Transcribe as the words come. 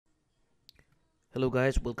Hello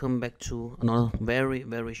guys, welcome back to another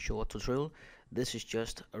very short tutorial. This is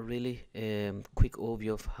just a really quick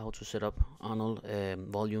overview of how to set up Arnold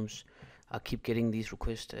volumes. I keep getting these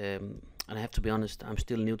requests and I have to be honest, I'm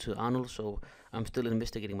still new to Arnold, so I'm still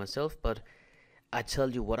investigating myself, but I tell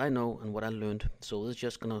you what I know and what I learned. So this is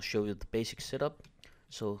just gonna show you the basic setup.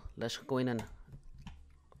 So let's go in and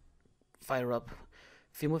fire up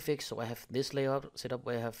Fumefx. So I have this layout set up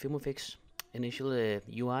where I have Fumefx initial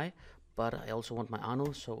UI, but I also want my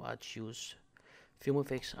Arnold, so I choose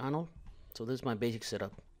FUMEFXARNOLD. So this is my basic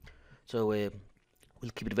setup. So we'll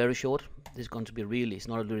keep it very short. This is going to be it's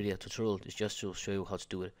not really a tutorial, it's just to show you how to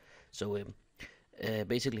do it. So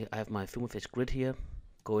basically I have my Fumefx grid here.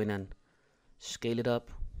 Go in and scale it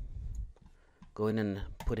up. Go in and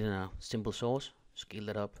put in a simple source, scale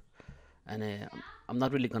that up. And I'm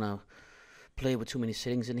not really gonna play with too many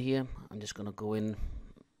settings in here. I'm just gonna go in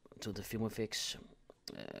to the Fumefx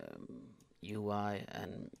UI,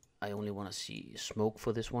 and I only want to see smoke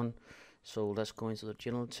for this one. So let's go into the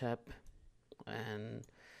general tab and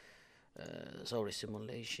sorry,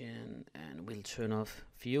 simulation, and we'll turn off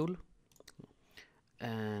fuel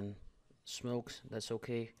and smokes. That's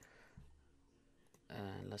okay.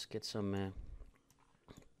 And let's get some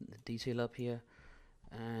the detail up here,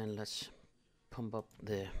 and let's pump up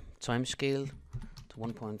the time scale to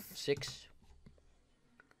 1.6,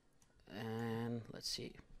 and let's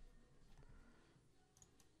see.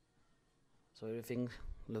 So everything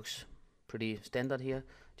looks pretty standard here.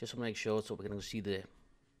 Just to make sure, so we're gonna see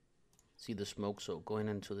the smoke. So going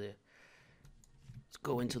into the let's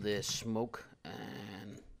go into the smoke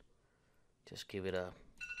and just give it a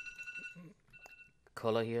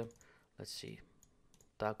color here. Let's see,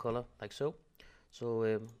 dark color like so.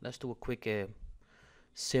 So let's do a quick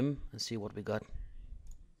sim and see what we got.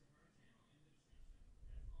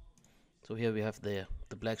 So here we have the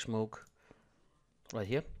black smoke right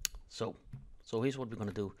here. So here's what we're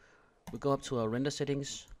gonna do. We go up to our render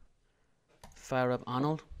settings, fire up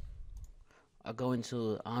Arnold. I go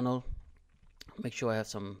into Arnold, make sure I have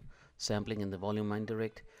some sampling in the volume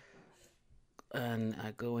indirect, and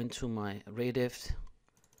I go into my radef,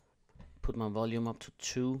 put my volume up to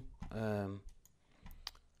 2,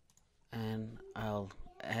 and I'll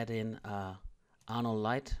add in Arnold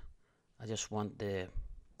light. I just want the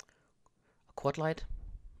quad light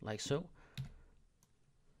like so.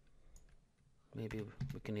 Maybe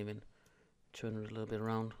we can even turn it a little bit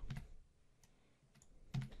around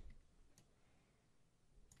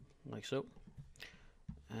like so,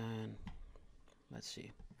 and let's see,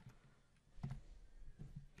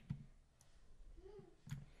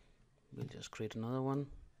 we'll just create another one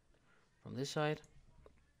from this side,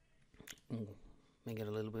 make it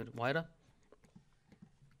a little bit wider,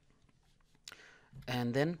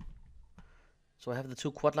 and then so I have the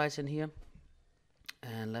 2 quad lights in here.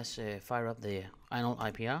 And let's fire up the Arnold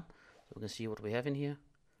IPR so we can see what we have in here.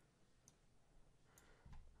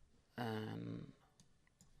 And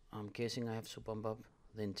I'm guessing I have to bump up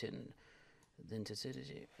the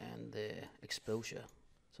intensity and the exposure.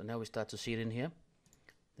 So now we start to see it in here.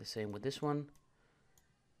 The same with this one.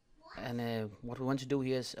 And what we want to do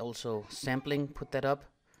here is also sampling. Put that up,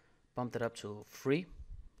 bump that up to 3.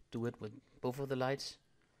 Do it with both of the lights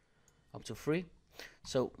up to 3.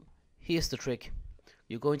 So here's the trick.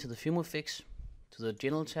 You go into the Fumefx, to the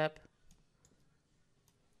general tab,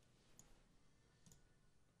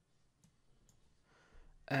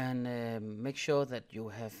 and make sure that you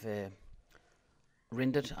have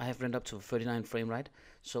rendered. I have rendered up to 39 frame, right?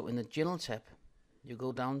 So in the general tab, you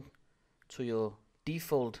go down to your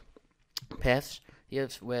default paths.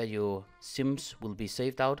 Here's where your sims will be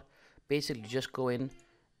saved out. Basically, just go in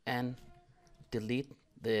and delete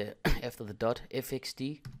the after the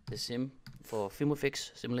 .fxd, the sim for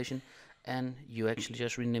Fumefx simulation, and you actually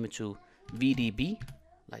just rename it to VDB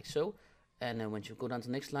like so. And when you go down to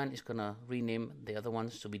the next line, it's gonna rename the other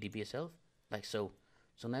ones to VDB itself like so.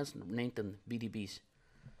 So now it's named them VDBs,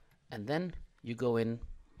 and then you go in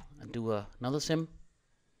and do another sim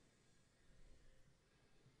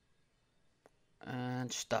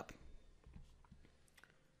and stop.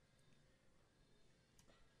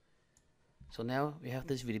 So now we have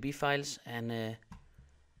these VDB files, and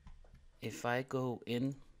if I go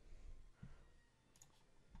in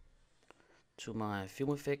to my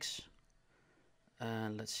Fumefx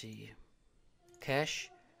and let's see,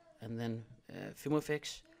 cache, and then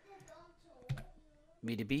Fumefx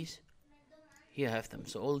VDBs, here I have them.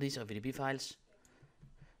 So all these are VDB files.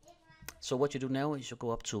 So what you do now is you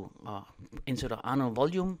go up to into the Arnold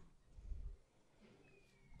volume.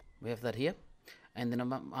 We have that here. And then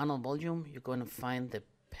on Arnold volume, you're going to find the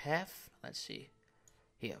path. Let's see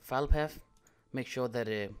here, file path. make sure that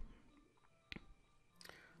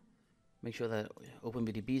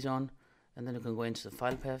OpenVDB is on, and then you can go into the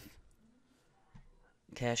file path,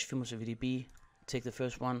 cache FUMEFXARNOLD, take the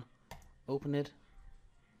first one, open it.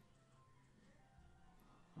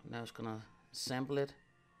 Now it's gonna sample it.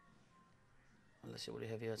 Let's see what we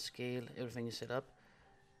have here. Scale, everything is set up.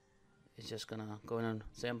 It's just gonna go in and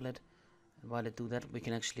sample it. And while I do that, we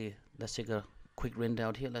can actually, let's take a quick render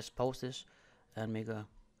out here. Let's pause this and make a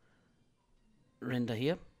render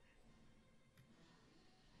here.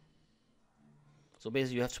 So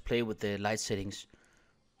basically you have to play with the light settings,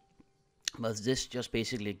 but this just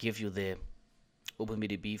basically gives you the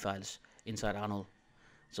OpenVDB files inside Arnold.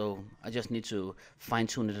 So I just need to fine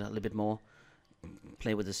tune it a little bit more,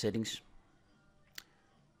 play with the settings.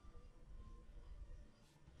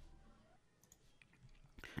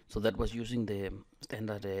 So that was using the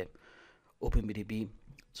standard OpenVDB.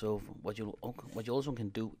 So what you also can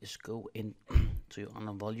do is go in to your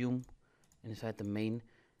Arnold volume inside the main,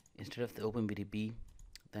 instead of the OpenVDB,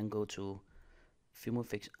 then go to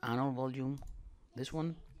FUMEFXARNOLD Volume, this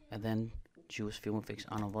one, and then choose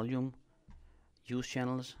FUMEFXARNOLD Volume. Use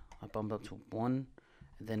channels, I bump up to 1,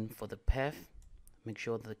 and then for the path, make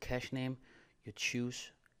sure that the cache name, you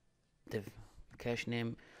choose the cache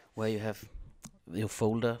name where you have your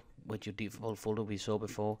folder, with your default folder we saw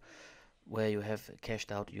before, where you have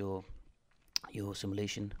cached out your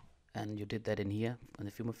simulation, and you did that in here on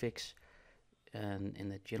the Fumefx, and in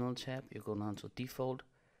the general tab you go down to default.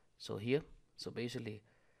 So here, so basically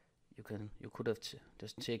you could have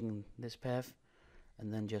just taken this path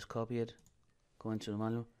and then just copy it, go into the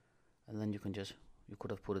menu, and then you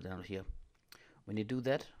could have put it down here. When you do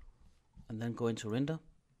that and then go into render,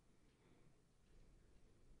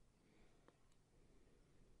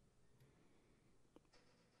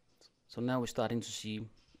 so now we're starting to see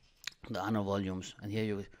the Arnold volumes, and here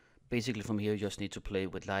you basically from here you just need to play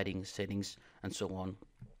with lighting, settings, and so on.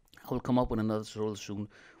 I will come up with another tutorial soon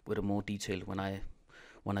with a more detail when I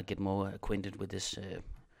get more acquainted with this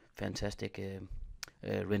fantastic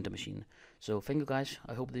render machine. So thank you guys.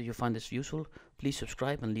 I hope that you find this useful. Please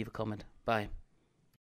subscribe and leave a comment. Bye.